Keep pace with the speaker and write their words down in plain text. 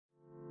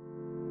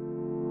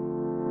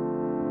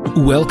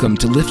Welcome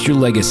to Lift Your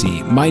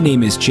Legacy. My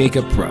name is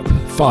Jacob Prupp,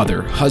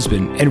 father,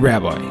 husband, and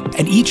rabbi.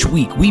 And each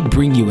week we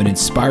bring you an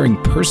inspiring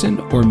person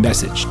or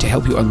message to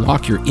help you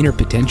unlock your inner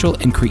potential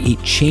and create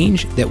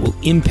change that will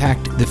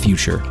impact the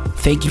future.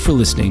 Thank you for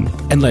listening,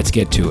 and let's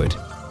get to it.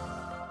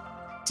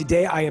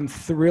 Today, I am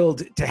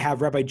thrilled to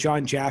have Rabbi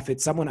John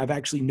Jaffet, someone I've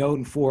actually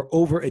known for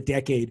over a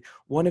decade,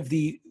 one of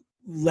the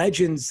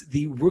legends,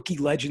 the rookie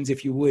legends,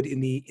 if you would, in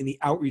the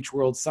outreach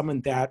world,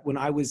 someone that when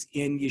I was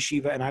in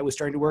yeshiva and I was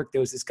starting to work, there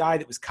was this guy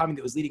that was coming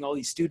that was leading all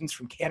these students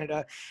from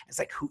Canada. It's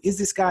like, who is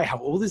this guy? How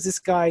old is this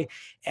guy?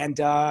 And,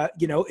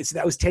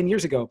 that was 10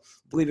 years ago,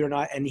 believe it or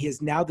not. And he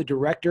is now the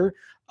director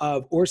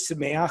of Or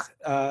Sameach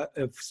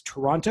of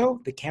Toronto,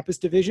 the campus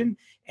division,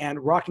 and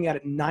rocking out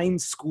at 9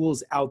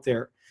 schools out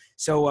there.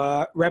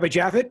 So Rabbi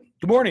Jaffet,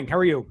 good morning. How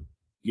are you?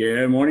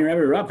 Good morning, Rabbi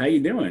Rupp. How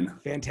you doing?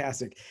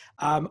 Fantastic.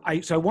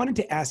 So I wanted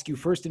to ask you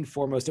first and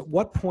foremost, at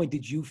what point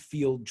did you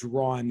feel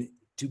drawn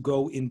to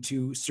go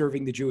into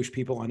serving the Jewish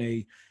people on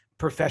a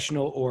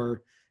professional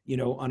or,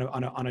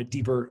 on a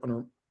deeper, on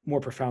a more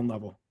profound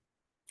level?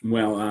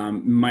 Well,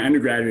 my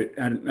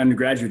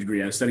undergraduate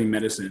degree, I was studying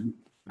medicine,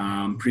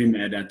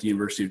 pre-med at the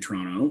University of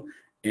Toronto.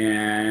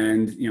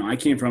 And, I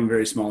came from a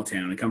very small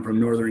town. I come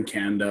from northern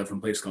Canada, from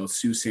a place called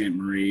Sault Ste.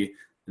 Marie.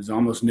 There's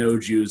almost no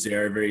Jews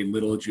there, very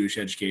little Jewish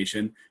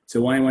education. So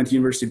when I went to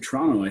University of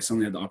Toronto, I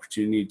suddenly had the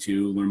opportunity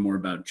to learn more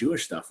about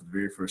Jewish stuff for the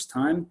very first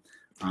time.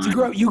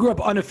 So you grew up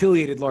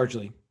unaffiliated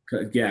largely?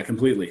 Yeah,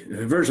 completely.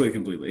 Virtually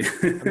completely.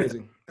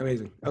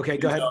 Amazing. Okay,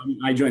 go ahead. So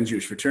I joined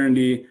Jewish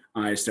fraternity.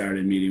 I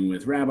started meeting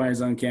with rabbis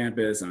on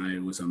campus. I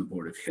was on the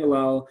board of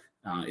Hillel,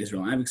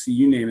 Israel Advocacy,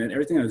 you name it.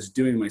 Everything I was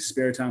doing in my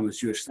spare time was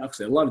Jewish stuff,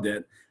 so I loved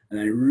it. And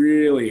I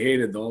really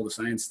hated all the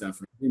science stuff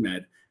from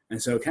pre-med.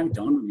 And so it kind of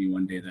dawned on me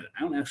one day that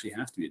I don't actually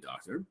have to be a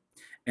doctor,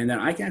 and that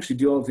I can actually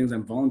do all the things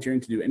I'm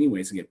volunteering to do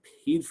anyways and get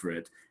paid for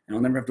it, and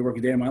I'll never have to work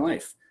a day in my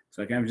life.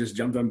 So I kind of just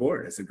jumped on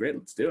board. I said, great,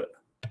 let's do it.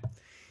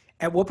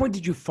 At what point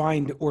did you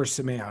find Or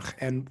Sameach,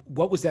 and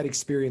what was that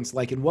experience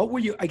like? And what were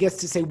you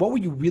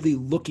really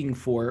looking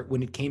for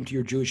when it came to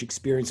your Jewish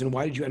experience, and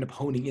why did you end up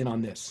honing in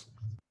on this?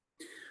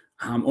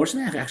 Or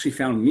Sameach actually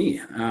found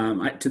me.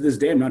 To this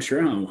day, I'm not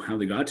sure how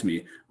they got to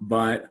me,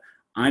 but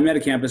I met a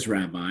campus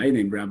rabbi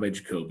named Rabbi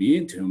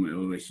Jacoby, to whom I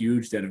owe a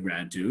huge debt of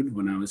gratitude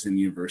when I was in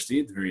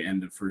university at the very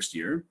end of first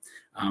year.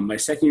 My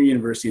second year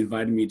university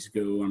invited me to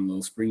go on a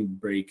little spring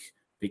break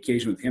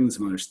vacation with him and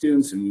some other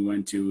students, and we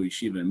went to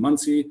yeshiva in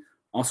Muncie,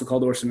 also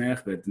called Or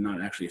Sameach, but not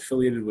actually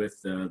affiliated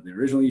with the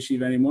original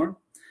yeshiva anymore.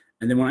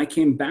 And then when I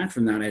came back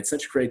from that, I had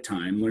such a great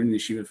time learning the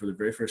yeshiva for the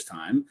very first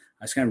time.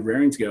 I was kind of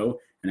raring to go,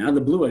 and out of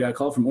the blue, I got a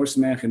call from Or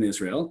Sameach in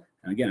Israel.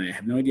 And again, I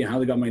have no idea how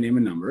they got my name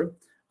and number.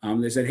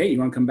 They said, hey, you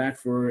want to come back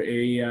for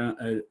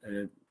a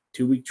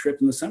 2-week trip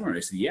in the summer? I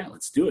said, yeah,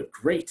 let's do it.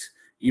 Great.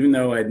 Even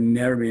though I'd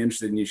never been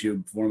interested in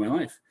yeshiva before in my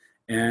life.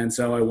 And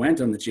so I went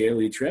on the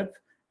JLE trip,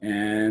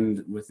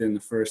 and within the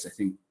first, I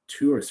think,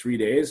 2 or 3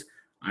 days,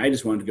 I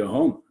just wanted to go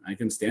home. I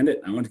couldn't stand it.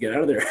 I wanted to get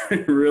out of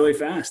there really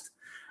fast.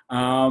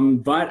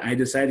 But I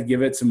decided to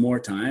give it some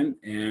more time,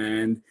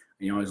 and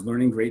I was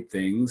learning great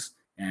things,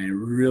 and I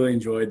really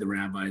enjoyed the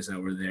rabbis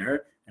that were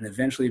there, and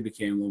eventually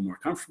became a little more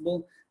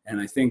comfortable. And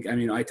I think,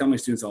 I tell my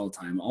students all the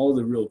time, all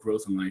the real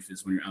growth in life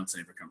is when you're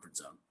outside your comfort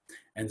zone.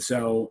 And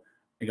so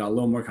I got a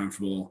little more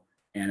comfortable.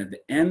 And at the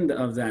end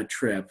of that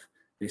trip,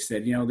 they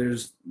said,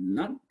 there's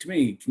not too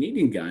many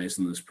Canadian guys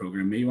in this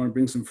program. Maybe you want to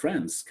bring some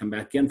friends, come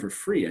back again for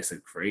free. I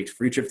said, great,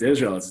 free trip to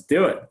Israel, let's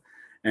do it.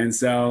 And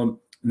so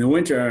in the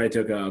winter, I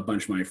took a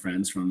bunch of my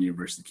friends from the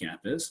university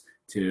campus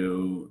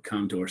to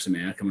come to Or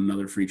Sameach, come on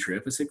another free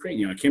trip. I said,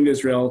 great, I came to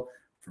Israel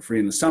for free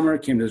in the summer,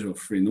 came to Israel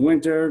for free in the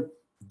winter.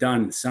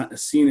 Done,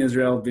 seen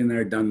Israel, been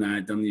there, done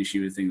that, done the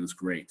yeshiva thing, it was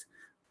great.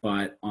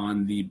 But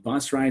on the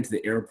bus ride to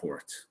the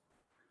airport,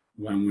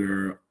 when we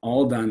were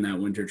all done that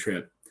winter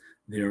trip,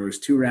 there was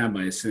 2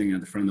 rabbis sitting at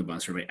the front of the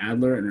bus, Rabbi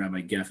Adler and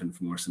Rabbi Geffen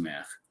from Or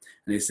Sameach.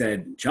 And they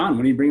said, John,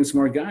 when are you bringing some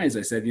more guys?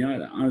 I said,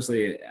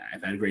 honestly,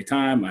 I've had a great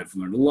time. I've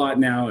learned a lot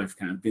now. I've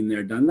kind of been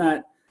there, done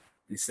that.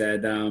 They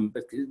said,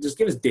 but just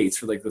give us dates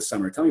for like the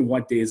summer. Tell me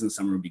what days in the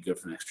summer would be good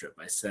for the next trip.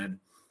 I said,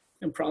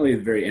 probably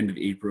the very end of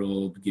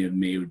April, beginning of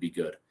May would be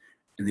good.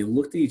 And they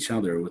looked at each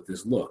other with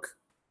this look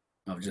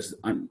of just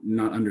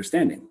not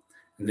understanding.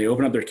 And they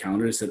opened up their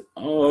calendar and said,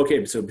 oh,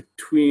 okay, so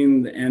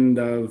between the end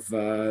of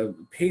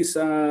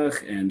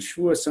Pesach and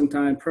Shavuot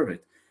sometime,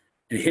 perfect.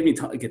 And it hit me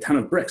like a ton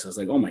of bricks. I was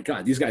like, oh my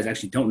God, these guys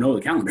actually don't know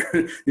the calendar.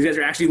 These guys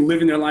are actually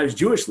living their lives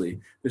Jewishly.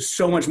 There's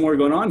so much more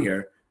going on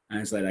here. And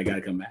I said, I got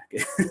to come back.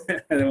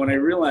 And then when I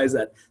realized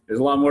that there's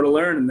a lot more to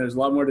learn and there's a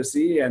lot more to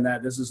see, and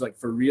that this is like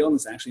for real and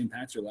this actually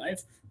impacts your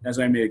life, that's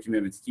why I made a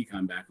commitment to keep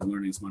coming back and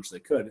learning as much as I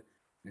could,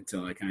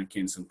 until I kind of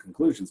came to some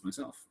conclusions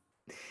myself.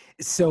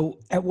 So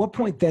at what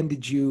point then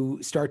did you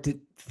start to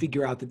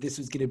figure out that this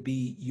was going to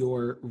be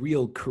your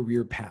real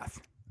career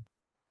path?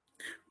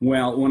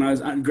 Well, when I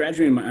was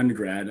graduating my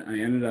undergrad, I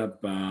ended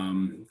up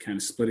kind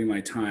of splitting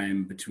my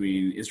time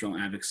between Israel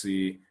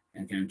Advocacy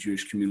and kind of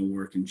Jewish communal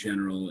work in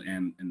general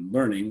and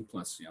learning,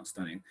 plus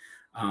studying.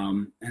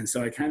 And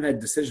so I kind of had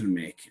a decision to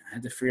make. I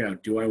had to figure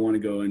out, do I want to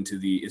go into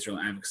the Israel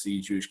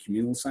advocacy Jewish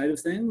communal side of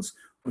things,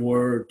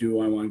 or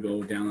do I want to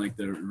go down like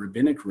the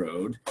rabbinic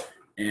road?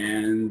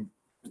 And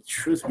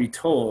truth be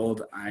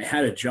told, I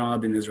had a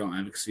job in Israel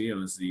advocacy. I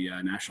was the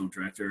national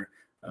director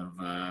of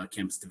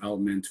campus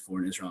development for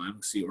an Israel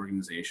advocacy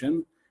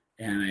organization.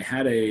 And I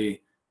had a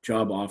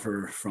job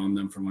offer from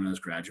them from when I was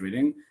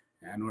graduating,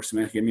 and Or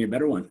Samech gave me a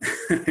better one.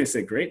 I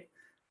said, great,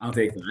 I'll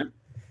take that.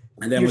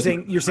 And then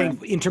you're saying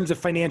in terms of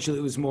financial,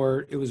 it was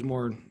more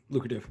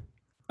lucrative.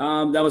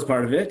 That was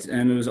part of it.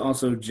 And it was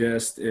also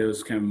it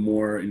was kind of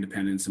more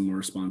independence and more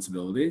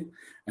responsibility.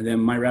 And then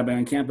my rabbi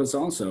on campus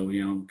also,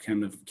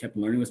 kind of kept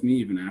learning with me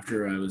even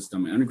after I was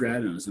done my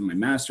undergrad and I was in my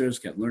master's,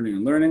 kept learning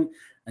and learning.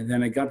 And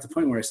then I got to the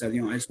point where I said,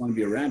 I just want to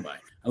be a rabbi.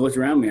 I looked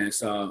around me and I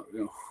saw,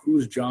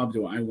 whose job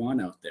do I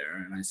want out there?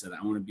 And I said,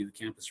 I want to be the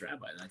campus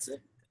rabbi. That's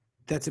it.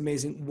 That's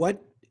amazing.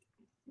 What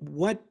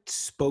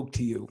spoke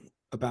to you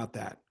about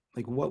that?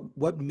 Like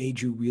what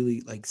made you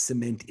really like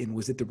cement in?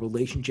 Was it the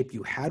relationship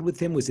you had with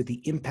him? Was it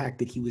the impact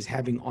that he was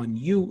having on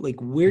you? Like,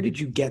 where did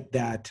you get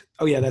that?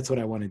 Oh yeah, that's what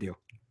I want to do.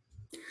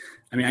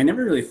 I mean, I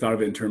never really thought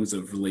of it in terms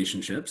of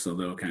relationships,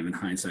 although kind of in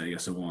hindsight, I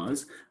guess it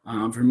was.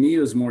 For me, it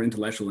was more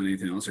intellectual than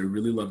anything else. I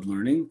really loved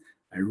learning.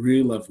 I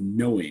really loved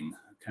knowing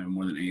kind of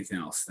more than anything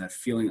else. That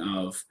feeling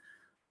of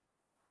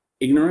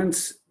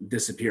ignorance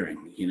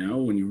disappearing,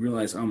 when you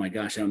realize, oh my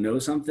gosh, I don't know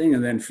something,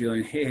 and then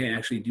feeling, hey, I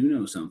actually do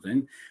know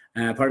something.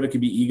 Part of it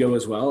could be ego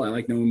as well. I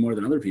like knowing more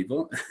than other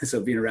people.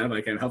 So being a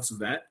rabbi kind of helps with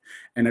that.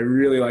 And I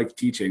really like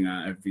teaching.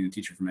 I've been a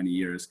teacher for many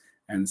years.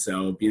 And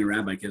so being a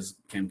rabbi gives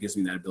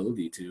me that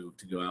ability to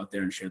go out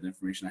there and share the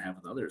information I have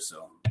with others.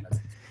 So that's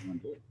what I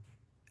want to do.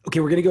 Okay,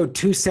 we're going to go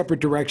two separate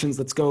directions.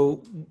 Let's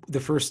go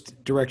the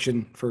first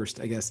direction first,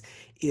 I guess,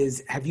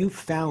 is have you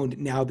found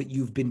now that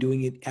you've been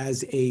doing it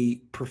as a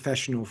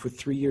professional for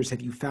 3 years,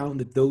 have you found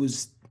that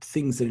those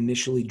things that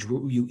initially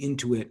drew you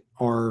into it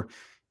are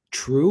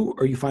true?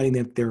 Are you finding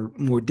that they're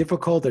more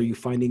difficult? Are you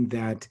finding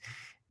that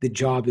the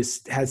job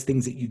has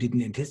things that you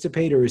didn't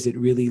anticipate, or is it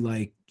really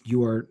like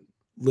you are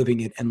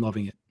living it and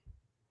loving it?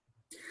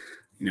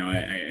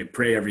 I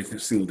pray every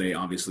single day,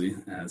 obviously,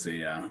 as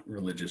a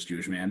religious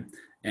Jewish man.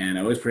 And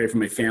I always pray for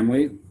my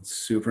family,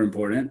 super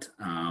important.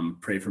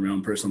 Pray for my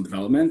own personal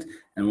development.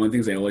 And one of the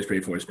things I always pray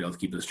for is to be able to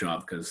keep this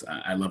job because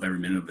I love every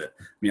minute of it.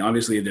 I mean,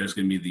 obviously, there's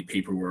going to be the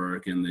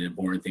paperwork and the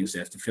boring things you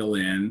have to fill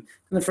in, and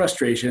the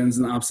frustrations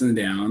and the ups and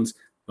downs.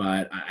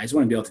 But I just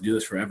want to be able to do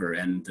this forever.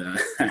 And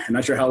I'm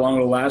not sure how long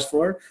it'll last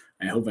for.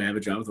 I hope I have a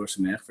job with Or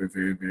Samech for a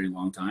very, very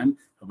long time.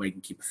 I hope I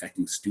can keep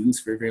affecting students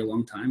for a very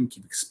long time,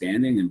 keep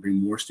expanding and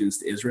bring more students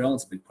to Israel.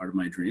 It's a big part of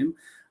my dream.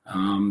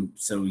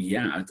 So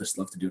yeah, I'd just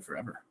love to do it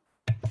forever.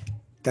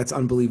 That's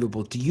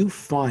unbelievable. Do you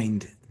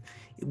find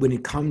when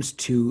it comes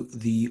to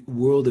the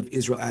world of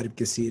Israel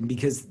advocacy, and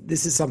because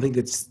this is something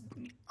that's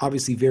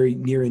obviously very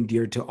near and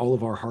dear to all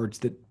of our hearts,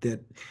 that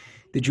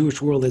the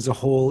Jewish world as a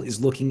whole is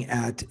looking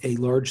at a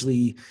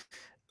largely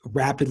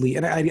rapidly,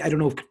 and I don't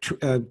know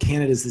if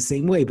Canada is the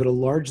same way, but a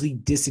largely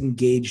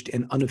disengaged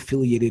and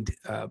unaffiliated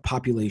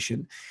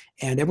population.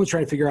 And everyone's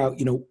trying to figure out,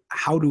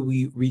 how do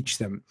we reach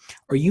them?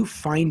 Are you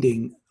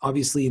finding,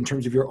 obviously, in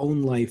terms of your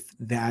own life,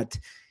 that,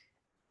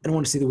 I don't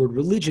want to say the word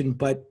religion,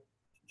 but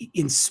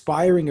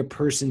inspiring a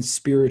person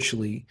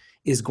spiritually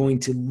is going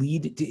to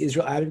lead to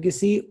Israel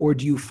advocacy? Or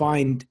do you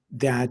find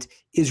that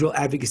Israel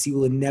advocacy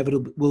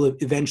will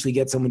eventually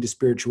get someone to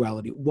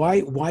spirituality?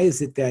 Why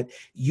is it that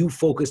you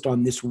focused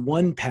on this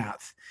one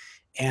path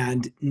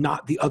and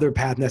not the other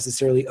path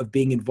necessarily of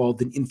being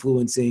involved in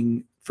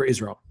influencing for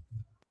Israel?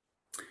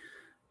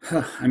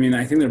 I mean,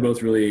 I think they're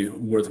both really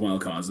worthwhile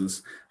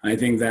causes. I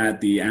think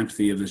that the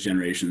apathy of this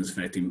generation is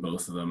affecting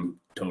both of them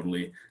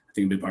totally. I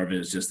think a big part of it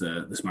is just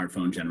the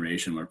smartphone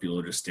generation where people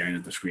are just staring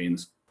at the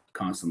screens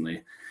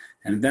constantly.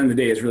 And at the end of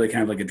the day, it's really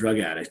kind of like a drug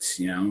addict.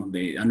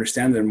 They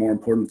understand there are more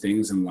important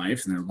things in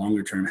life and their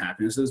longer term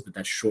happinesses, but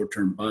that short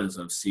term buzz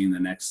of seeing the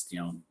next,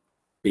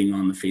 being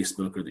on the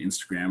Facebook or the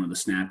Instagram or the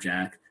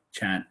Snapchat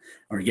chat,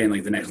 or again,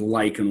 like the next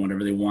like and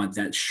whatever they want,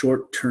 that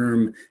short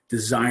term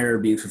desire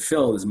being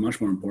fulfilled is much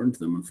more important to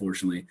them,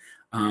 unfortunately.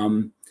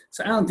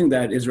 So I don't think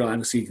that Israel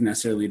advocacy can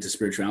necessarily lead to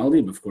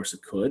spirituality, but of course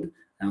it could.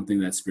 I don't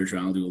think that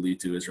spirituality will lead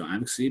to Israel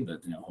advocacy,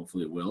 but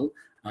hopefully it will.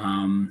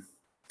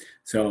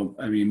 So,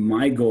 I mean,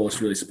 my goal is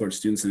to really support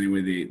students in any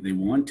way they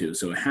want to.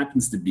 So it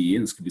happens to be,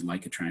 and this could be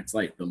like attracts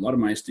like, but a lot of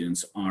my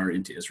students are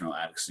into Israel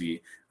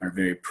advocacy, are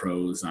very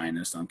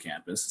pro-Zionist on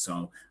campus.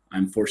 So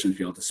I'm fortunate to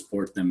be able to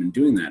support them in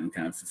doing that and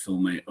kind of fulfill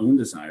my own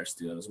desires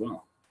to do that as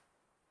well.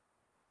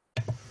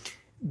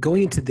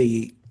 Going into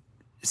the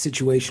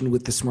situation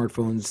with the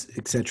smartphones,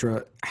 et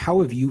cetera,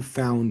 how have you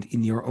found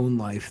in your own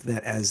life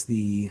that as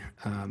the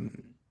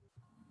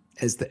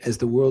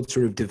world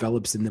sort of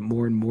develops and that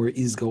more and more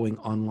is going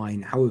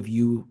online, how have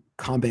you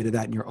combated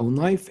that in your own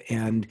life?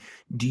 And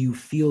do you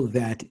feel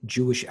that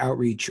Jewish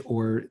outreach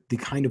or the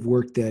kind of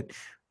work that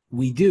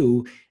we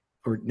do,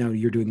 or now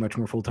you're doing much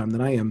more full-time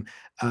than I am,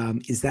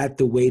 is that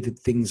the way that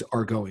things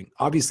are going?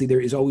 Obviously,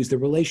 there is always the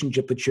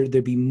relationship, but should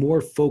there be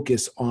more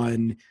focus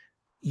on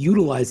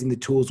utilizing the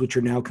tools which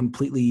are now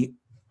completely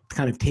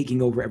kind of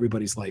taking over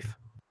everybody's life?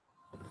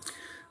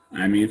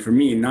 I mean, for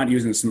me, not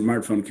using a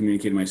smartphone to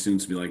communicate to my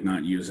students would be like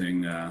not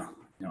using a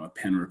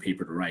pen or a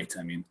paper to write.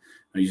 I mean,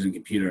 not using a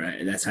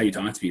computer, that's how you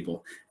talk to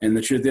people. And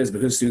the truth is,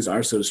 because students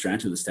are so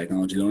distracted with this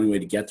technology, the only way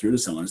to get through to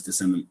someone is to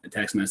send them a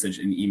text message,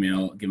 an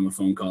email, give them a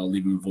phone call,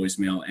 leave them a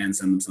voicemail, and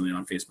send them something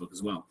on Facebook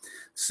as well.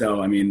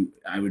 So, I mean,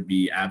 I would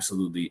be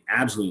absolutely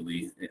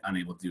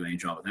unable to do any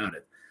job without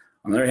it.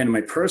 On the other hand, in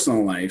my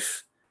personal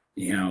life,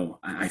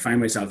 I find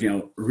myself,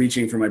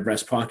 reaching for my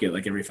breast pocket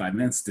like every 5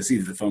 minutes to see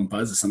if the phone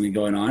buzzes, something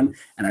going on.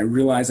 And I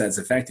realize that's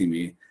affecting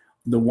me.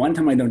 The one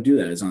time I don't do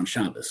that is on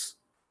Shabbos,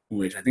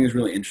 which I think is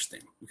really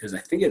interesting because I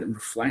think it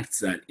reflects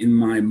that in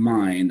my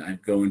mind, I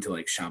go into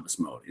like Shabbos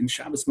mode. In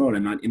Shabbos mode,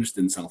 I'm not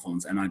interested in cell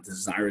phones. I'm not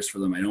desirous for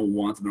them. I don't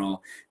want them at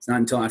all. It's not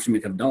until after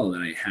Mikhav Dala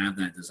that I have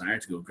that desire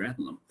to go grab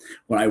them.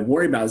 What I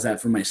worry about is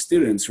that for my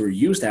students who are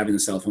used to having the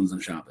cell phones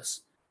on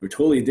Shabbos, we're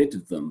totally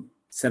addicted to them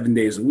 7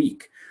 days a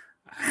week.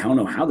 I don't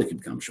know how they could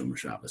become Shomer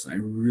Shabbos. I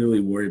really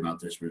worry about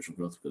their spiritual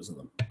growth because of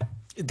them.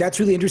 That's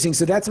really interesting.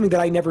 So that's something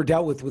that I never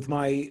dealt with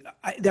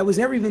that was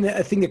never even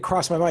a thing that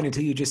crossed my mind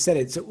until you just said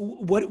it. So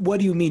what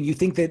do you mean? You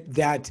think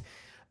that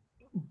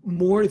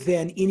more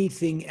than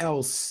anything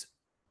else,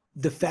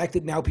 the fact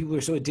that now people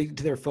are so addicted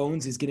to their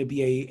phones is going to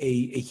be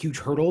a huge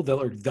hurdle,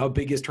 the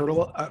biggest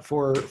hurdle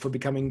for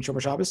becoming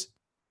Shomer Shabbos?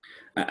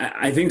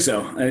 I think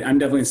so. I'm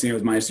definitely seeing it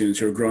with my students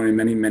who are growing in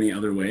many, many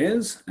other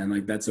ways. And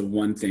like, that's a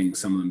one thing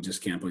some of them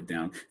just can't put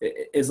down.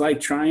 It's like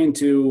trying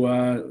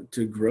to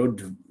grow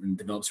and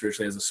develop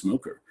spiritually as a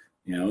smoker.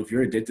 If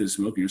you're addicted to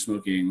smoking, you're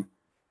smoking.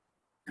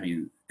 I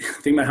mean,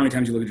 think about how many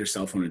times you look at your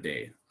cell phone a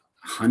day.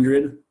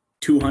 100,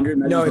 200?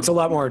 No, it's a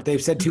lot more.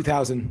 They've said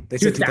 2,000. They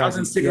said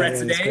 2,000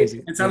 cigarettes a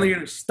day. And suddenly you're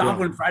going to stop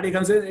when Friday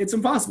comes in. It's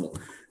impossible.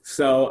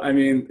 So, I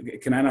mean,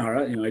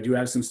 Kananahara, I do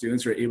have some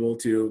students who are able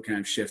to kind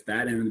of shift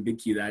that. And the big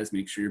key to that is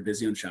make sure you're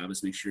busy on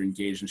Shabbos, make sure you're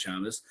engaged in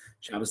Shabbos.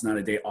 Shabbos is not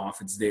a day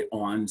off, it's a day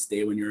on. It's a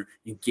day when you're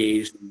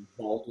engaged and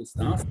involved with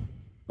stuff.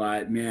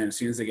 But man, as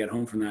soon as they get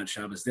home from that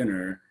Shabbos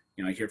dinner,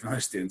 I hear from our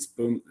students,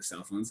 boom, the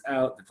cell phone's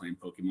out, they're playing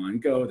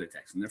Pokemon Go, they're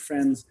texting their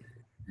friends,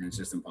 and it's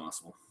just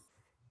impossible.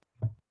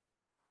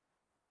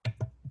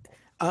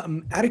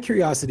 Out of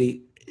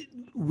curiosity,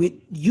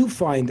 you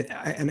find,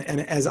 and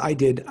as I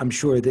did, I'm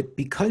sure that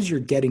because you're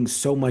getting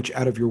so much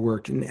out of your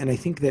work, and I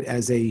think that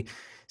as a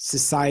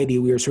society,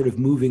 we are sort of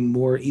moving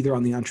more either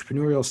on the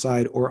entrepreneurial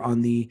side or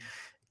on the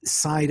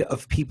side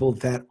of people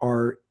that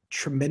are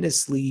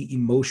tremendously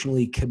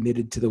emotionally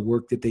committed to the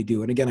work that they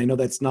do. And again, I know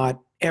that's not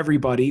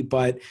everybody,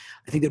 but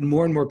I think that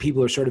more and more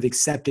people are sort of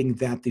accepting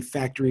that the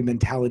factory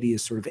mentality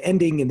is sort of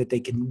ending and that they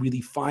can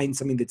really find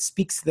something that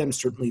speaks to them.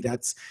 Certainly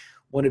that's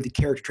one of the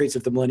character traits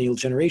of the millennial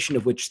generation,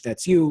 of which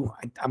that's you.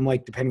 I'm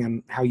like, depending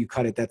on how you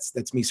cut it,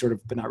 that's me sort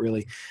of, but not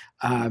really.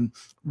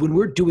 When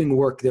we're doing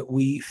work that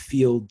we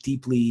feel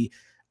deeply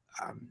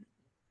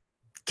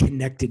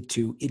connected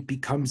to, it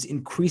becomes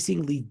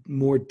increasingly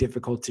more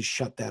difficult to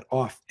shut that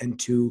off and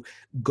to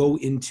go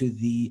into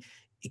the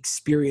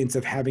experience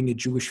of having a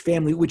Jewish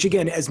family, which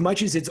again, as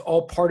much as it's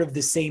all part of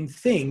the same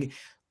thing,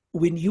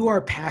 when you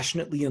are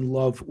passionately in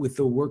love with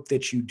the work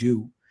that you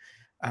do,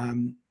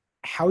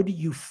 how do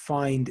you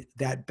find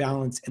that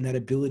balance and that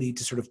ability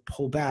to sort of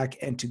pull back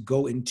and to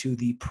go into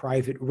the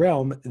private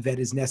realm that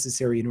is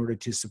necessary in order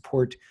to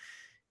support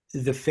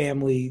the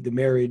family, the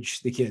marriage,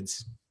 the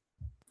kids?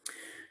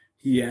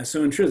 Yeah,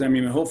 so in truth,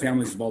 my whole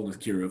family's involved with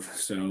Kiruv.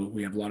 So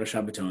we have a lot of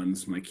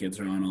Shabbatons. My kids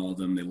are on all of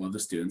them. They love the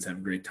students, have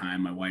a great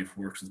time. My wife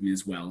works with me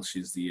as well.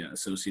 She's the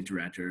associate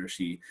director.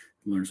 She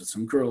learns with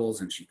some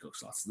girls and she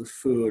cooks lots of the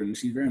food and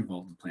she's very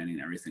involved in planning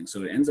and everything.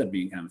 So it ends up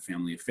being kind of a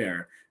family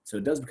affair. So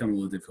it does become a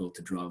little difficult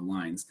to draw the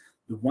lines.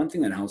 The one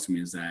thing that helps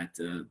me is that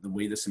the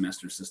way the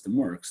semester system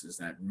works is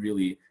that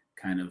really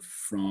kind of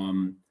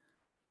from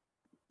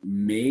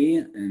May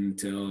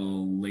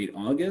until late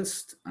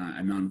August,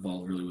 I'm not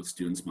involved really with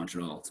students much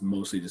at all. It's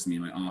mostly just me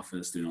in my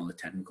office doing all the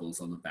technicals,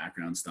 all the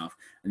background stuff.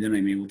 And then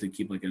I'm able to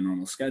keep like a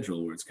normal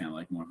schedule where it's kind of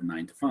like more of a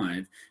 9 to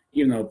 5,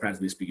 even though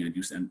practically speaking, I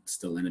do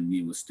still end up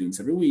meeting with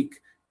students every week.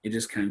 It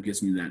just kind of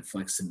gives me that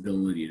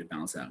flexibility to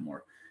balance out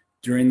more.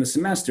 During the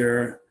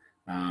semester,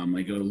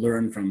 I go to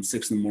learn from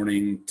 6 in the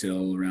morning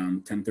till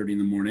around 10:30 in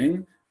the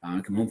morning.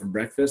 I come home for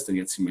breakfast and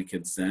get to see my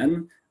kids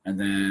then. And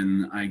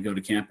then I go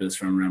to campus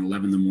from around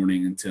 11 in the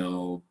morning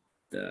until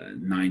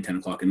 9, 10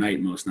 o'clock at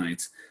night most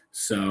nights.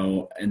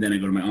 So, and then I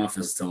go to my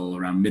office till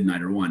around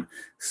midnight or 1.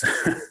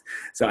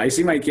 So I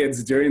see my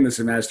kids during the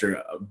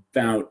semester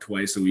about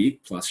twice a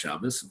week, plus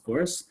Shabbos, of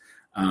course.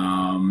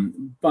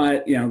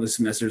 But, the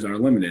semesters are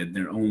limited.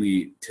 They're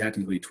only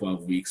technically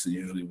 12 weeks and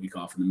usually a week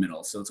off in the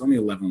middle. So it's only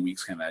 11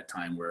 weeks kind of at a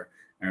time where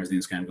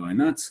everything's kind of going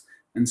nuts.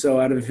 And so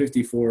out of a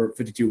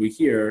 52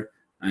 week year,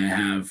 I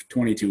have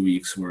 22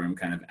 weeks where I'm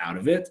kind of out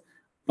of it,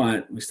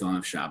 but we still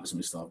have Shabbos and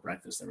we still have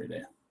breakfast every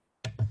day.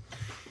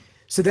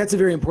 So that's a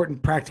very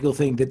important practical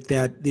thing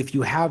that if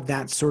you have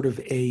that sort of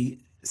a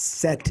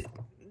set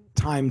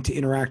time to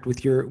interact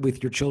with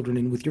your children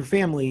and with your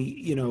family,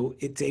 you know,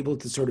 it's able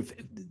to sort of,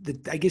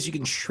 I guess you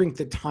can shrink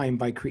the time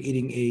by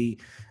creating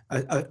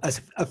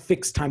a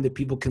fixed time that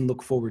people can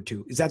look forward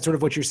to. Is that sort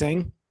of what you're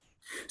saying?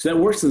 So that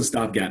works as a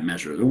stopgap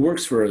measure. It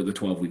works for the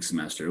 12-week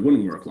semester. It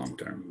wouldn't work long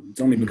term.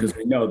 It's only because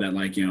we know that,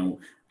 like, you know,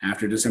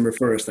 after December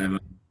 1st, I have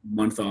a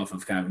month off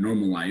of kind of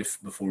normal life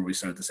before we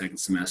start the second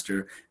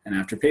semester. And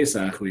after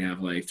Pesach, we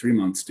have like 3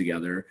 months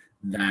together.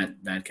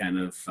 That kind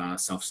of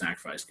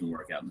self-sacrifice can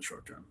work out in the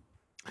short term.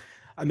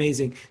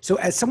 Amazing. So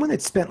as someone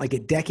that spent like a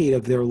decade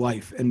of their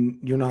life, and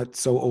you're not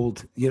so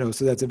old, you know,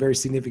 so that's a very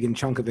significant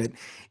chunk of it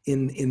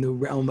in the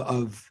realm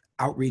of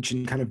outreach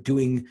and kind of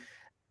doing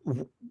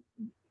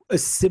a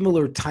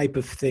similar type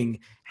of thing,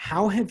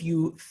 how have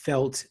you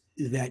felt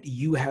that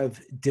you have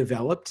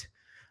developed?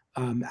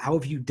 How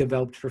have you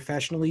developed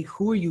professionally?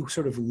 Who are you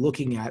sort of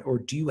looking at, or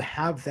do you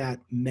have that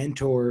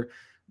mentorship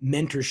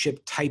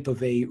type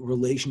of a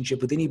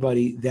relationship with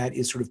anybody that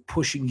is sort of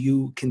pushing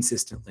you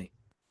consistently?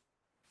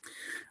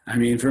 I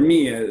mean, for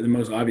me, the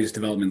most obvious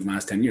development in the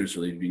last 10 years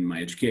really been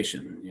my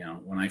education. You know,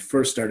 when I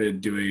first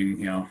started doing,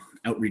 you know,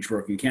 outreach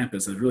work on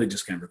campus, I was really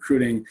just kind of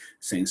recruiting,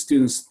 saying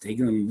students,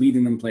 taking them,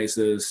 leading them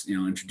places, you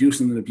know,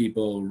 introducing them to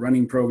people,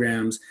 running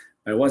programs.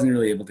 But I wasn't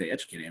really able to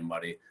educate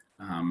anybody.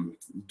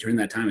 During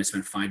that time, I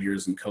spent 5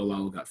 years in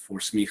Kollel, got 4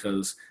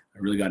 smichas. I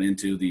really got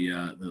into the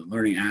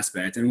learning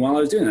aspect. And while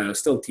I was doing that, I was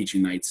still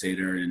teaching night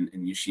seder in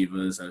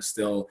yeshivas. I was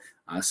still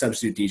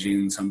substitute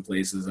teaching in some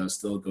places. I was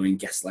still going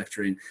guest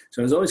lecturing.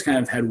 So I was always kind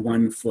of had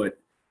one foot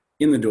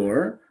in the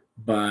door,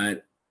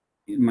 but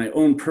my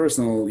own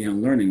personal, you know,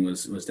 learning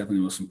was definitely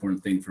the most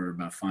important thing for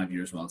about 5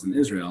 years while I was in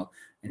Israel.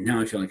 And now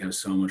I feel like I have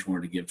so much more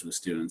to give to the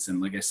students. And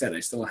like I said,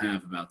 I still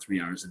have about 3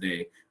 hours a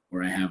day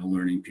where I have a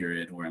learning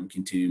period where I'm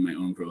continuing my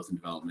own growth and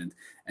development.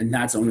 And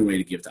that's the only way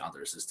to give to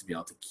others, is to be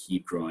able to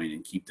keep growing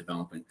and keep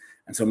developing.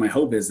 And so my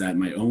hope is that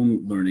my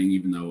own learning,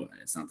 even though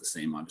it's not the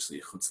same, obviously,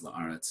 chutz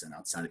la'aretz and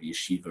outside of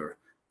yeshiva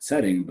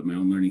setting, but my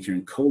own learning here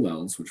in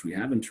Kollels, which we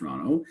have in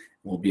Toronto,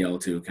 will be able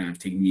to kind of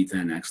take me to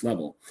that next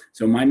level.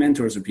 So my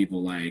mentors are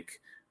people like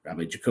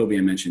Rabbi Jacoby,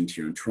 I mentioned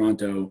here in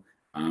Toronto.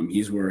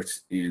 He's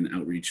worked in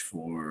outreach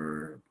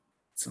for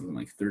something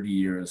like 30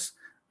 years.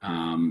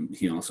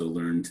 He also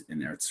learned in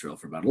Eretz Israel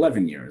for about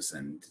 11 years,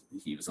 and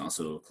he was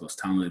also a close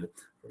Talmud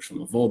for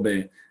Shlomo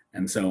Volbe.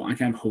 And so I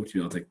kind of hope to be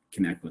able to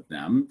connect with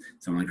them.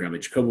 Someone like Rabbi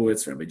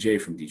Jacobowitz, Rabbi Jay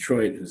from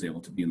Detroit, who's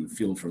able to be in the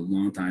field for a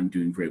long time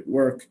doing great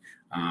work.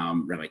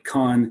 Rabbi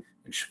Kahn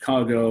in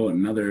Chicago,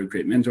 another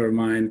great mentor of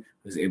mine,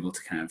 who's able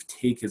to kind of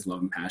take his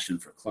love and passion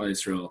for Klal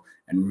Yisrael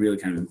and really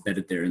kind of embed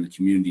it there in the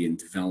community and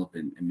develop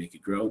and make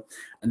it grow.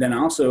 And then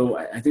also,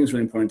 I think it's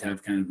really important to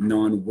have kind of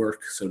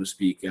non-work, so to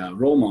speak,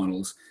 role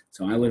models.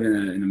 So I live in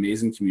an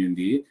amazing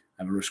community.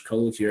 I have a Rosh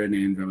Kollel here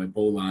named Rabbi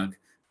Bolag,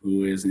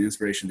 who is an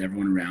inspiration to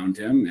everyone around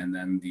him. And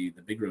then the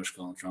big Rosh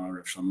Kollel in Toronto,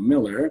 Rav Shlomo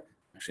Miller,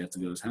 actually have to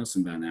go to his house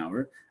in about an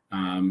hour.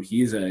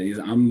 He's an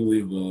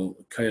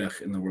unbelievable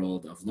koyach in the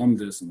world of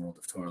Lomdus, in the world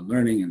of Torah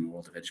learning, in the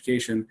world of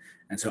education.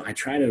 And so I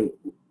try to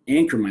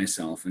anchor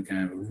myself and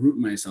kind of root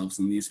myself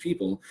in these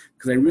people,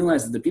 because I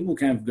realize that the people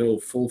kind of go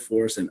full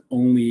force and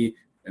only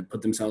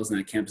put themselves in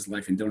that campus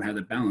life and don't have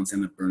the balance,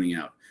 end up burning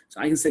out. So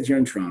I can sit here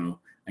in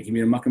Toronto, I can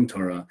be a Makam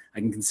Torah, I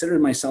can consider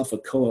myself a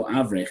Kollel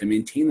Avrech and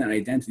maintain that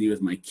identity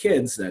with my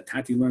kids that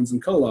Tati learns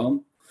in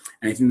Kollel,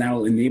 and I think that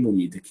will enable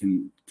me to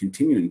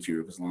continue in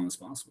Kiruv as long as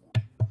possible.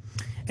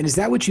 And is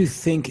that what you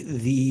think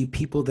the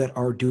people that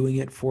are doing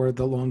it for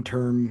the long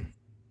term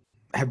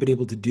have been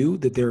able to do,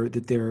 that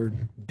they're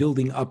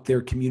building up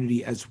their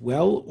community as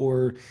well?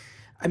 Or,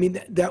 I mean,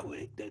 that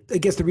I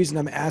guess the reason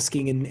I'm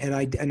asking, and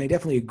I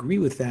definitely agree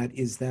with that,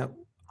 is that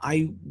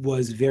I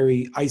was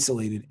very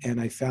isolated,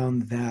 and I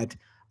found that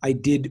I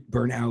did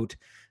burn out,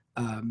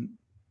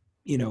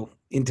 you know,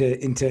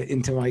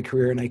 into my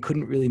career, and I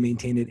couldn't really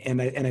maintain it.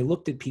 And I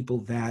looked at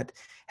people that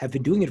have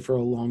been doing it for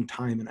a long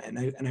time,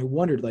 and I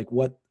wondered like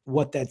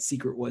what that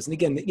secret was. And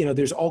again, you know,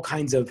 there's all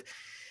kinds of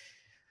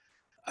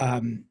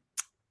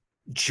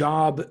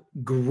job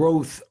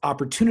growth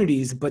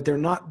opportunities, but they're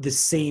not the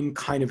same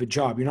kind of a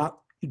job. You're not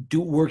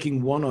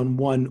working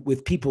one-on-one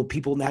with people.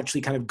 People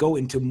naturally kind of go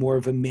into more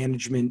of a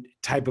management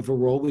type of a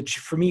role, which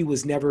for me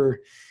was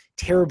never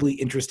terribly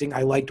interesting.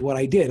 I liked what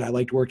I did. I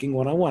liked working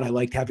one-on-one. I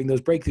liked having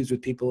those breakthroughs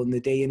with people in the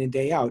day in and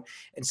day out.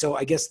 And so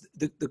I guess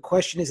the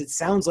question is, it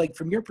sounds like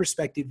from your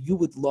perspective, you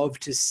would love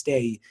to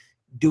stay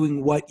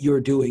doing what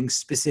you're doing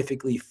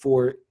specifically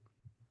for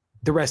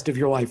the rest of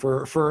your life,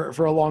 or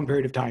for a long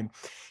period of time.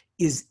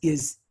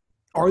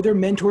 Are there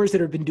mentors that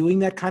have been doing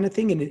that kind of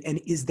thing? And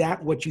is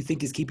that what you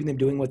think is keeping them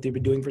doing what they've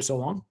been doing for so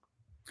long?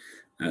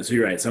 So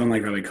you're right. Someone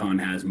like Rabbi Kahn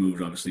has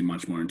moved obviously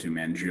much more into a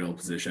managerial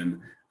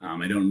position.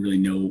 I don't really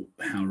know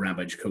how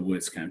Rabbi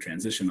Jacobowitz kind of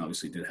transitioned.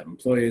 Obviously did have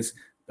employees,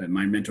 but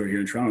my mentor here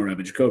in Toronto,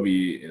 Rabbi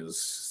Jacoby,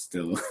 is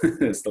still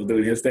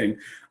doing his thing.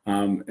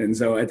 And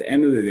so at the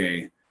end of the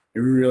day, it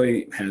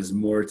really has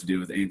more to do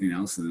with anything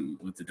else than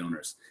with the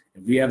donors.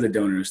 If we have the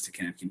donors to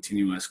kind of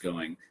continue us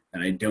going,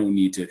 then I don't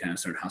need to kind of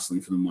start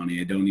hustling for the money.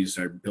 I don't need to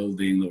start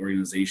building the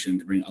organization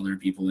to bring other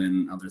people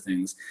in, other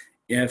things.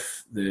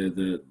 if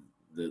the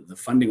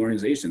funding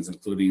organizations,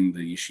 including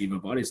the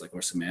yeshiva bodies like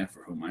Or Sameach,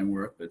 for whom I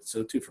work, but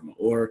so too from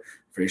or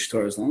for Aish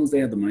Torah, as long as they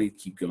have the money to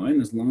keep going,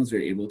 as long as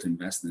they're able to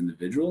invest in the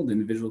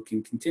individual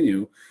can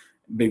continue.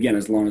 But again,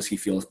 as long as he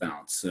feels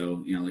balanced.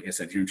 So, like I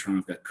said, here in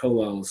Toronto, I've got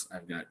kollels,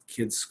 I've got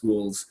kids'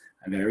 schools,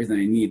 I've got everything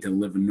I need to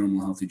live a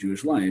normal, healthy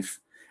Jewish life.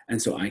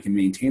 And so I can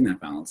maintain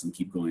that balance and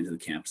keep going to the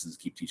campuses,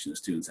 keep teaching the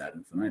students ad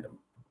infinitum.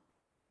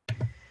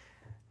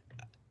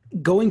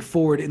 Going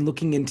forward and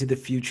looking into the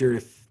future,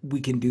 if we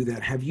can do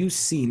that, have you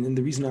seen, and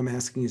the reason I'm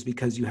asking is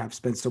because you have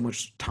spent so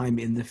much time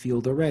in the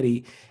field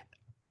already,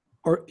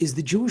 or is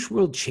the Jewish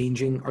world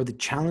changing? Are the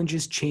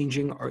challenges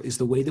changing? Or is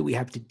the way that we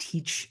have to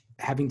teach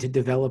having to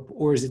develop,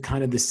 or is it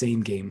kind of the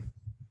same game?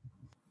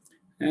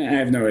 I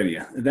have no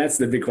idea. That's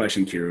the big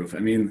question, Kiruv. I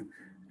mean,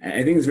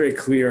 I think it's very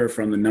clear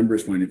from the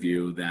numbers point of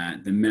view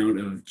that the amount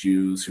of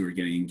Jews who are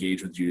getting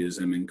engaged with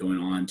Judaism and going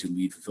on to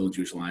lead fulfilled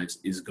Jewish lives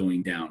is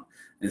going down.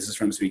 And this is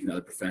from speaking to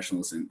other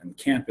professionals on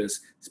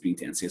campus,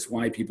 speaking to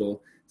NCSY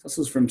people. It's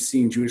also from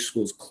seeing Jewish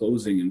schools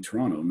closing in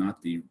Toronto,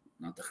 not the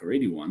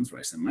Haredi ones where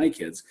I send my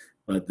kids,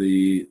 but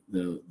the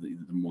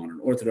modern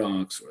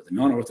Orthodox or the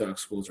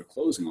non-Orthodox schools are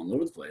closing all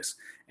over the place.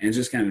 And it's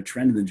just kind of a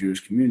trend in the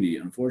Jewish community,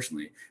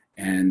 unfortunately.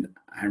 And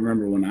I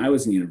remember when I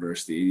was in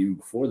university, even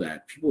before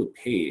that, people would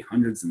pay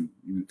hundreds and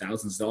even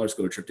thousands of dollars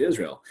to go a trip to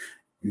Israel.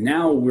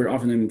 Now we're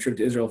offering them a trip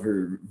to Israel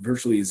for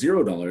virtually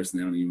 $0, and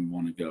they don't even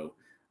want to go.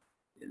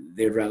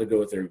 They'd rather go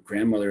with their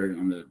grandmother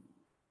on the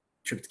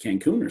trip to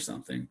Cancun or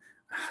something.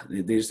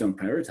 They just don't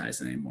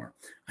prioritize it anymore.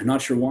 I'm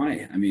not sure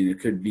why. I mean, it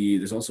could be,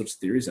 there's all sorts of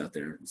theories out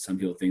there. Some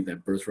people think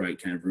that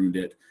birthright kind of ruined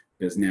it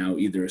because now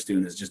either a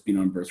student has just been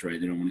on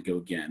birthright, they don't want to go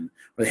again,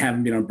 or they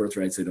haven't been on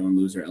birthright, so they don't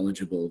lose their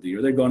eligibility,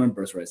 or they're going on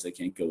birthright, so they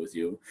can't go with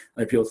you.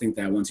 Other people think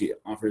that once you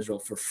offer Israel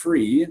for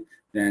free,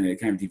 then it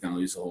kind of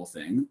devalues the whole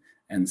thing.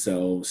 And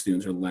so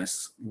students are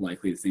less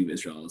likely to think of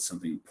Israel as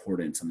something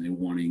important, something they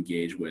want to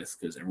engage with,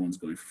 because everyone's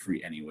going for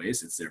free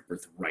anyways. It's their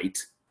birthright,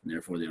 and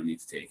therefore they don't need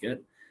to take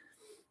it.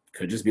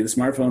 Could just be the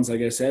smartphones,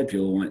 like I said.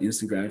 People want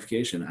instant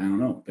gratification. I don't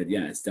know. But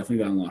yeah, it's definitely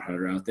gotten a lot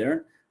harder out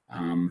there.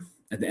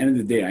 At the end of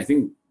the day, I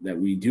think that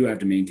we do have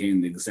to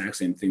maintain the exact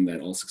same thing that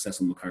all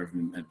successful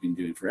Makarvim have been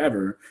doing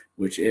forever,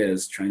 which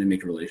is trying to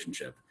make a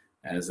relationship.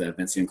 As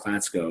Bentzion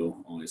Klatsko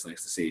always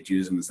likes to say,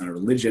 Judaism is not a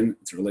religion,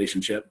 it's a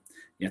relationship.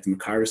 You have to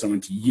makarve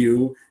someone to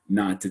you,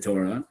 not to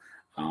Torah.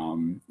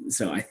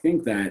 So I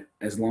think that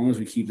as long as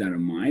we keep that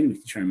in mind, we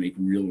can try to make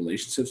real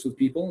relationships with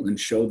people and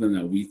show them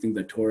that we think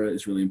that Torah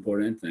is really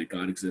important, that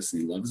God exists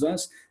and he loves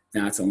us.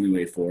 That's the only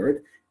way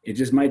forward. It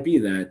just might be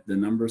that the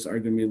numbers are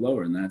going to be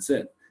lower, and that's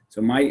it.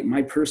 So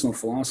my personal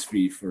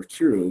philosophy for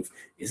Kiruv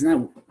is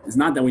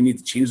not that we need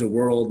to change the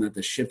world and that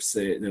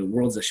the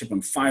world's a ship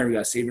on fire, we got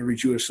to save every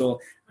Jewish soul.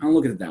 I don't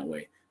look at it that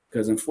way,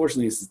 because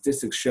unfortunately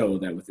statistics show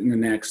that within the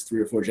next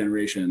 3 or 4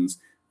 generations,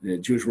 the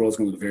Jewish world is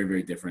going to look very,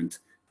 very different.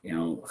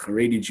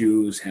 Haredi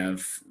Jews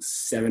have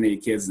 7,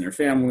 8 kids in their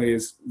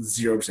families,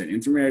 0%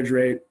 intermarriage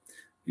rate.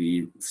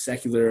 The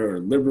secular or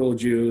liberal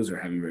Jews are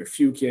having very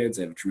few kids.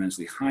 They have a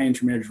tremendously high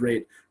intermarriage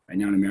rate. Right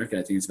now in America,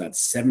 I think it's about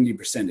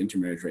 70%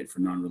 intermarriage rate for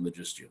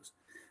non-religious Jews.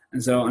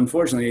 And so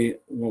unfortunately,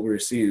 what we're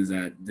seeing is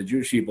that the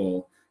Jewish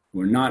people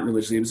who are not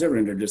religiously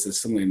observant are just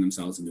assimilating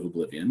themselves into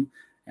oblivion.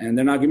 And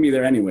they're not going to be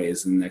there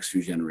anyways in the next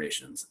few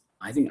generations.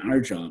 I think our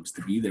job is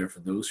to be there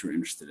for those who are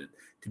interested in,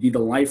 to be the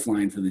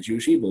lifeline for the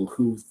Jewish people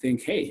who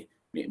think, hey,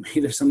 maybe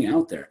there's something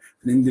out there.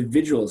 For the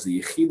individuals,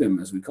 the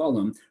Yechidim, as we call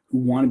them, who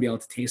want to be able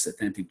to taste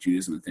authentic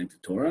Judaism,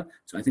 authentic Torah.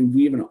 So I think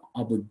we have an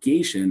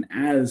obligation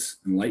as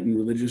enlightened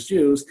religious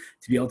Jews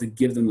to be able to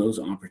give them those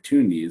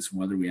opportunities.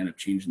 Whether we end up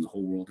changing the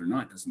whole world or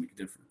not doesn't make a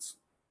difference.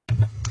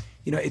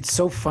 It's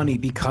so funny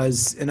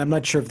because, and I'm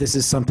not sure if this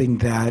is something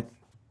that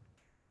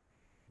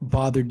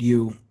bothered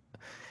you,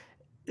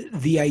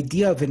 the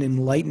idea of an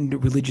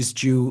enlightened religious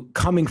Jew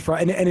coming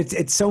from, and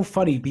it's so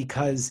funny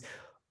because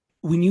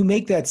when you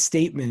make that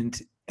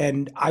statement,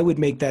 and I would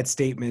make that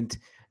statement,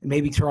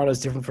 maybe Toronto is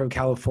different from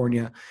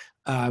California.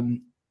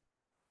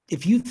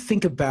 If you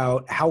think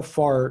about how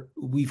far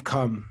we've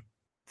come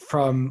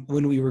from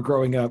when we were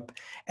growing up,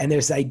 and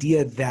there's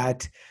idea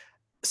that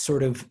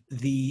sort of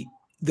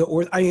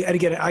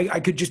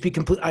I could just be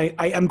complete. I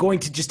am going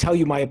to just tell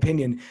you my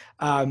opinion.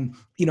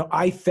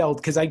 I felt,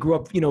 because I grew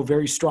up,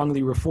 very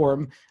strongly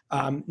Reform.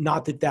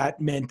 Not that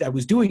meant I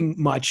was doing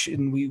much,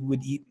 and we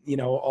would eat,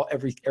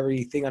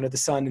 everything under the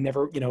sun, and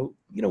never,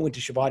 went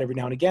to Shabbat every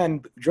now and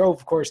again. Drove,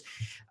 of course,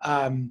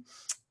 and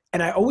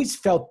I always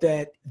felt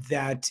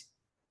that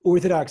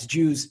Orthodox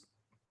Jews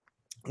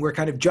were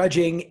kind of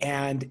judging,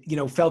 and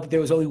felt that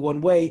there was only one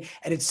way.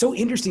 And it's so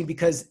interesting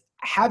because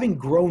having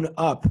grown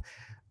up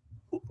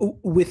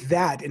with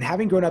that, and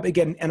having grown up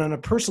again, and on a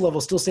personal level,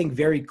 still staying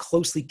very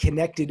closely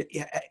connected,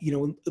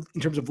 in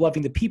terms of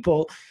loving the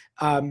people,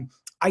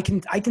 I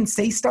can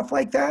say stuff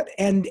like that,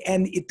 and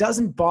it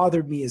doesn't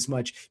bother me as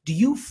much. Do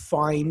you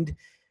find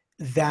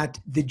that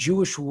the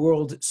Jewish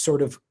world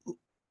sort of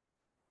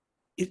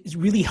it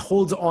really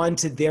holds on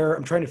to their,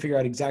 I'm trying to figure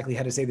out exactly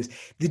how to say this.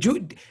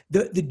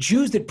 The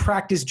Jews that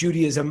practice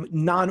Judaism,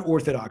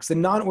 non-Orthodox, the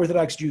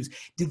non-Orthodox Jews,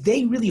 did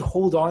they really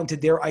hold on to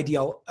their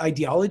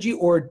ideology,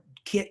 or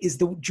is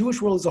the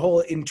Jewish world as a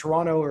whole in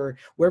Toronto or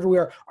wherever we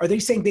are they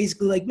saying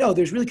basically like, no,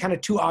 there's really kind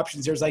of two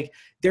options.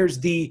 There's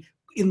the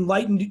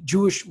enlightened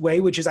Jewish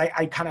way, which is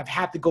I kind of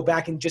have to go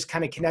back and just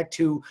kind of connect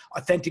to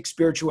authentic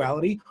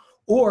spirituality,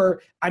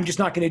 or I'm just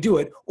not going to do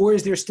it? Or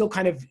is there still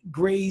kind of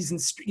grays and,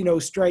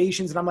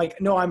 striations? And I'm like,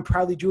 no, I'm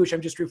proudly Jewish.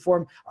 I'm just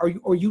Reformed.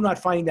 Are you not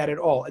finding that at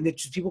all? And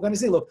it's just people going to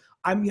say, look,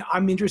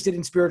 I'm interested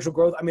in spiritual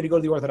growth. I'm going to go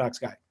to the Orthodox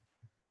guy.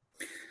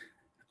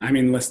 I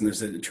mean, listen,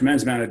 there's a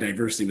tremendous amount of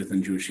diversity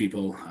within Jewish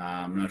people.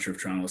 I'm not sure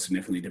if Toronto is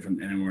significantly different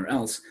than anywhere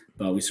else,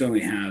 but we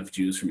certainly have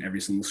Jews from every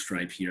single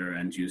stripe here,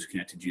 and Jews who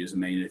connect to Jews in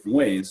many different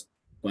ways.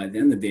 But at the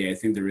end of the day, I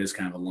think there is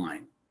kind of a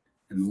line.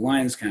 And the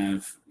line is kind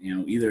of,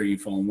 either you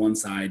fall on one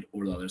side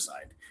or the other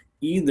side.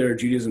 Either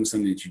Judaism is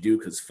something that you do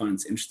because it's fun,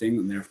 it's interesting,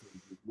 and therefore you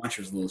do as much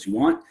or as little as you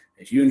want.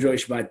 If you enjoy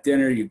Shabbat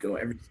dinner, you go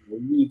every single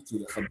week to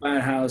the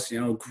Chabad house,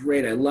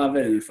 great, I love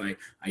it. And if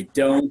I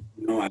don't,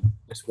 I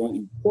just won't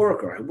eat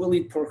pork, or I will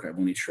eat pork, or I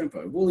won't eat shrimp,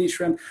 or I will eat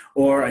shrimp,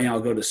 or I'll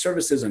go to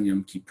services on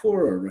Yom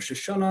Kippur or Rosh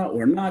Hashanah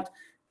or not.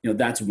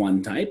 That's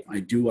one type. I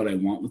do what I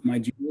want with my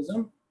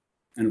Judaism.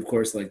 And of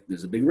course,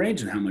 there's a big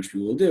range in how much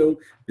people will do,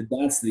 but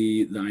that's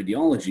the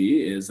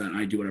ideology, is that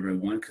I do whatever I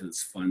want because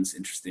it's fun, it's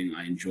interesting,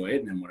 I enjoy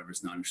it, and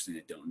whatever's not interesting,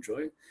 I don't enjoy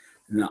it.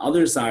 And the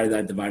other side of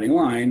that dividing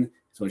line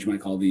is what you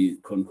might call the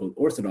quote-unquote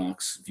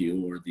Orthodox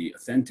view, or the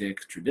authentic,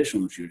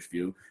 traditional Jewish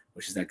view,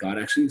 which is that God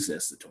actually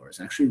exists, the Torah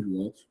is actually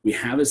real. We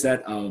have a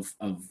set of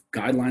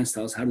guidelines to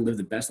tell us how to live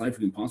the best life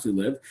we can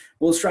possibly live.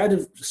 We'll strive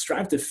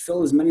to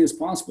fill as many as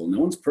possible.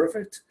 No one's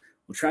perfect.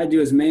 We'll try to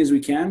do as many as we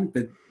can,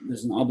 but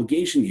there's an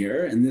obligation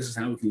here, and this is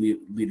how we can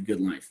lead a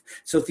good life.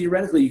 So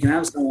theoretically, you can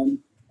have someone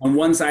on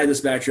one side of the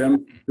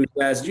spectrum who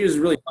says, Jesus is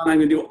really fun, I'm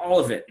going to do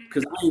all of it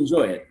because I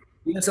enjoy it.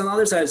 You on the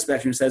other side of the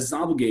spectrum who says it's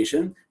an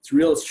obligation, it's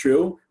real, it's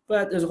true,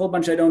 but there's a whole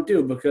bunch I don't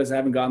do because I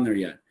haven't gotten there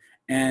yet.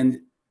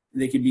 And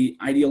they could be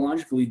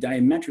ideologically,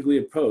 diametrically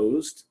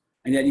opposed,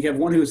 and yet you have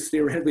one who is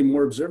theoretically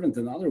more observant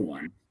than the other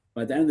one.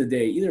 But at the end of the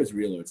day, either it's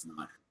real or it's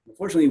not.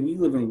 Unfortunately, we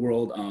live in a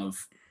world of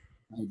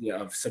idea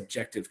of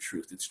subjective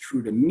truth. It's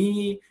true to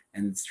me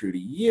and it's true to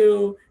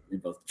you. They're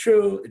both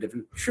true, a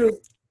different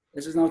truth.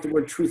 This is not what the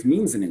word truth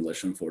means in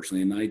English,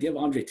 unfortunately, and the idea of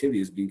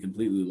objectivity is being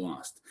completely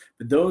lost.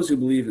 But those who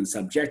believe in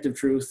subjective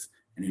truth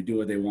and who do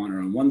what they want are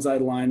on one side of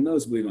the line.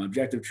 Those who believe in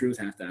objective truth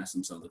have to ask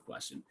themselves the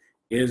question,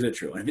 is it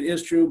true? And if it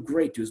is true,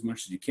 great, do as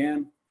much as you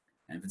can.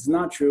 And if it's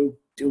not true,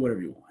 do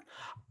whatever you want.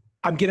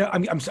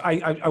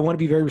 I want to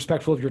be very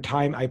respectful of your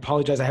time. I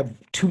apologize. I have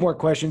two more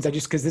questions.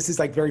 because this is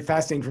very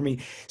fascinating for me.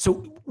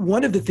 So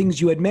one of the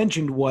things you had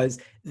mentioned was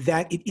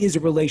that it is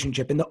a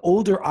relationship, and the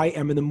older I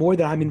am and the more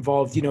that I'm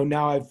involved,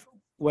 now I've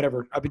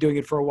been doing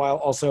it for a while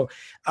also.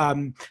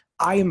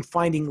 I am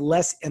finding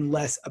less and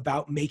less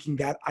about making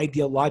that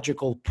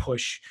ideological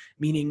push,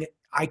 meaning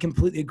I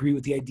completely agree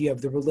with the idea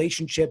of the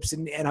relationships,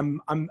 and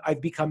I've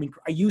become.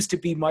 I used to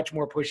be much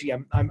more pushy.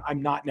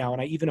 I'm not now,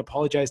 and I even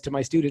apologize to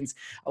my students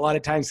a lot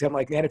of times. I'm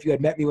like, man, if you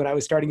had met me when I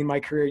was starting in my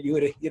career, you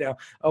would have,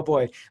 oh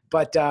boy.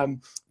 But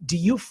do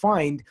you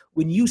find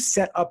when you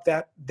set up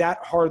that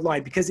hard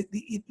line, because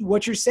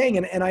what you're saying,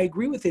 and I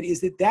agree with it, is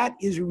that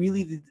is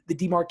really the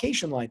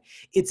demarcation line.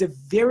 It's a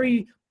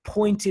very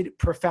pointed,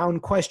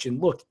 profound question.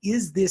 Look,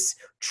 is this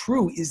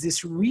true? Is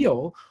this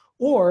real?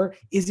 Or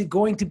is it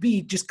going to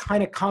be just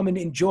kind of come and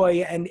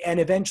enjoy and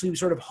eventually we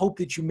sort of hope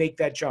that you make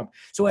that jump?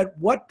 So at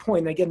what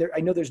point, and again,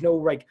 I know there's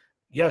no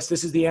yes,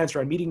 this is the answer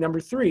on meeting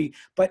number 3,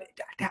 but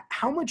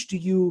how much do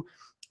you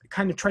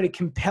kind of try to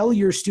compel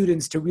your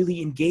students to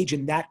really engage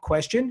in that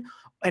question?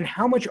 And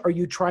how much are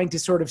you trying to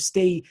sort of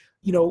stay,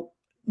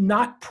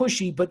 not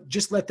pushy, but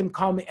just let them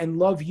come and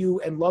love you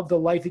and love the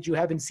life that you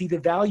have and see the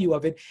value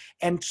of it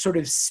and sort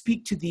of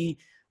speak to the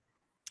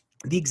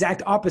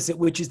exact opposite,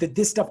 which is that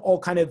this stuff all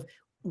kind of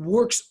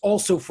works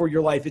also for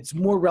your life. It's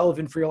more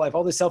relevant for your life.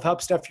 All the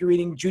self-help stuff you're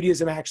reading,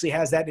 Judaism actually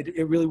has that.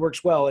 It really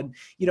works well. And,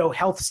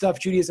 health stuff,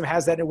 Judaism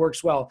has that and it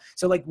works well.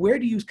 So where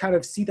do you kind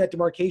of see that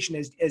demarcation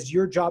as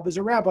your job as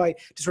a rabbi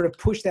to sort of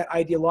push that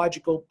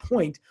ideological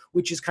point,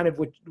 which is kind of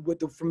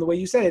from the way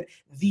you said it,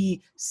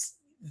 the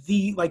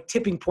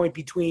tipping point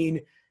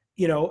between,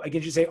 I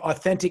guess you say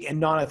authentic and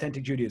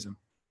non-authentic Judaism?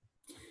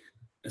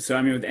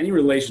 So, with any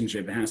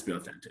relationship, it has to be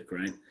authentic,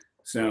 right?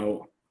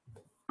 So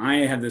I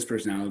have this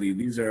personality.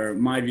 These are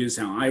my views,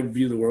 how I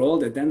view the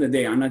world. At the end of the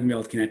day, I'm not gonna be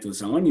able to connect with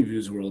someone who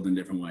views the world in a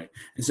different way.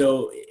 And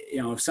so,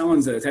 if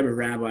someone's a type of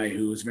rabbi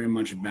who's very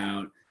much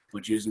about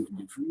what Judaism can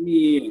do for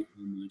me and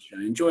how much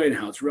I enjoy it and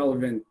how it's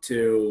relevant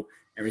to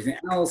everything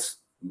else,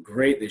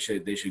 great, they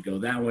should go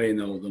that way, and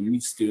they'll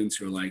meet students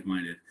who are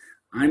like-minded.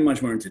 I'm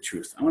much more into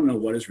truth. I want to know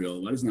what is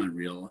real, what is not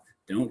real.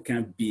 Don't kind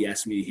of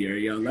BS me here.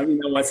 Let me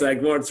know what's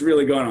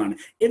really going on.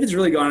 If it's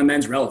really going on, then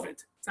it's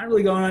relevant. It's not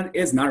really going on,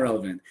 it's not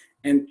relevant.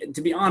 And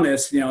to be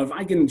honest, if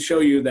I can show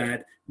you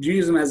that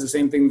Judaism has the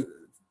same thing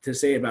to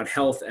say about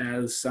health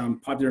as some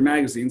popular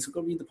magazines, so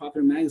go read the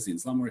popular magazines.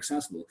 It's a lot more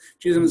accessible.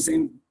 Judaism has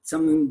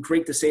something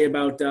great to say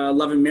about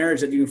love and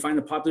marriage that you can find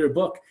in a popular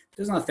book. It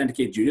doesn't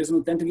authenticate Judaism,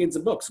 it authenticates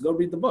the book, so go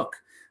read the book.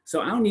 So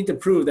I don't need to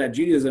prove that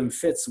Judaism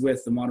fits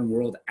with the modern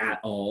world at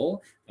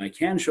all. I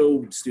can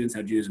show students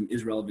how Judaism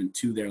is relevant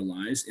to their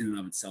lives in and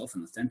of itself,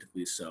 and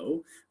authentically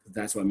so.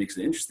 That's what makes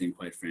it interesting,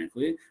 quite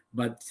frankly.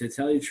 But to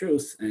tell you the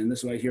truth, and this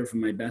is what I hear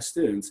from my best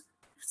students,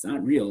 if it's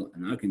not real,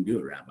 I'm not going to do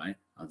it, Rabbi.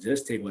 I'll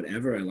just take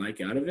whatever I like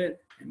out of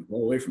it and go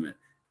away from it.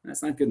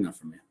 That's not good enough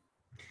for me.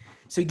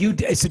 So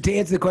to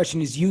answer the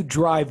question is, you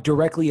drive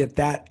directly at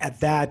that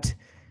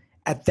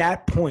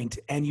point,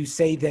 and you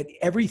say that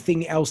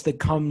everything else that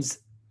comes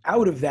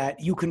out of that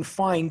you can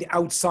find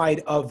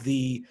outside of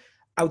the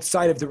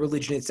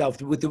religion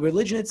itself. With the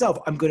religion itself,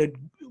 I'm going to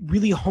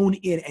really hone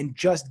in and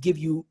just give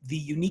you the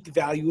unique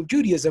value of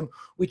Judaism,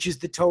 which is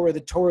the Torah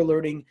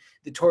learning,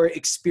 the Torah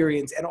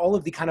experience, and all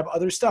of the kind of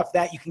other stuff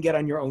that you can get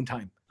on your own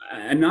time.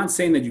 I'm not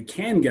saying that you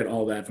can get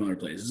all that from other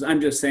places.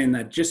 I'm just saying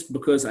that just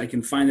because I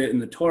can find it in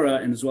the Torah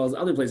and as well as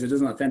other places, it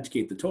doesn't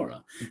authenticate the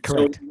Torah.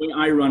 Correct. So the way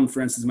I run,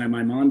 for instance, my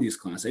Maimonides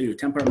class, I do a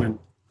 10-part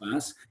Maimonides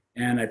class,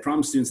 and I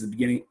promise students at the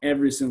beginning,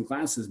 every single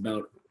class is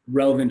about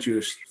relevant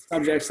Jewish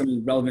subjects,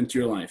 something relevant to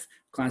your life.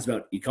 Class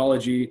about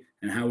ecology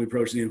and how we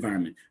approach the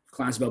environment.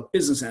 Class about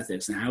business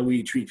ethics and how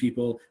we treat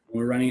people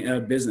when we're running a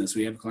business.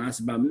 We have a class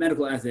about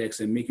medical ethics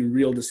and making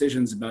real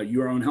decisions about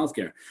your own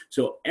healthcare.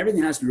 So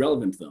everything has to be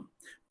relevant to them,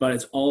 but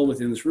it's all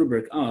within this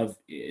rubric of,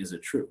 is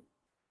it true?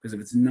 Because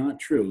if it's not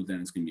true, then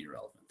it's going to be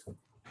irrelevant.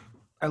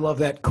 I love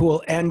that.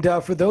 Cool. And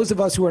for those of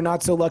us who are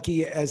not so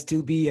lucky as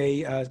to be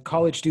a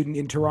college student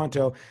in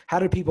Toronto, how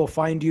do people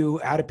find you?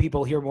 How do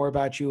people hear more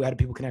about you? How do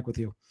people connect with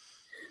you?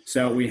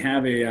 So we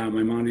have a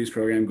Maimonides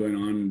program going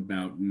on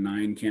about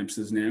 9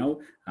 campuses now.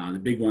 The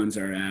big ones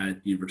are at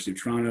University of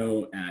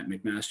Toronto, at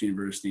McMaster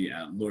University,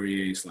 at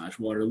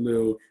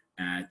Laurier/Waterloo,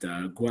 at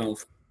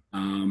Guelph.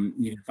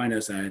 You can find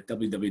us at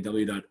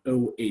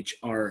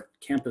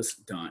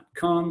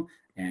www.ohrcampus.com,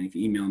 and you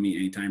can email me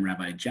anytime,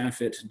 Rabbi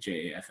Jaffit,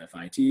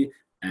 Jaffit,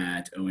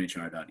 at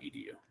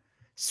ohr.edu.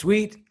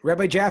 Sweet.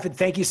 Rabbi Jaffit,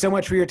 thank you so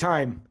much for your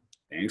time.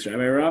 Thanks,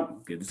 Rabbi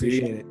Rob. Good to see you.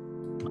 Appreciate it.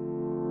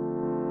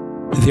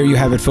 There you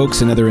have it, folks,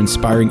 another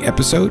inspiring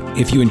episode.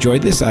 If you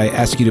enjoyed this, I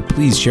ask you to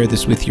please share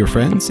this with your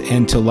friends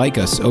and to like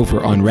us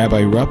over on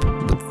Rabbi Rupp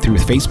through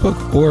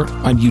Facebook or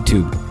on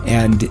YouTube.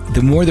 And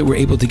the more that we're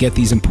able to get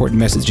these important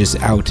messages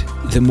out,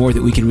 the more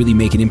that we can really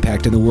make an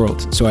impact in the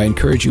world. So I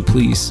encourage you,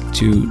 please,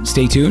 to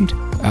stay tuned.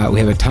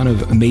 We have a ton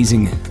of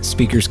amazing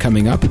speakers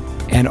coming up,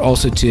 and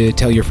also to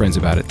tell your friends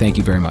about it. Thank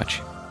you very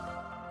much.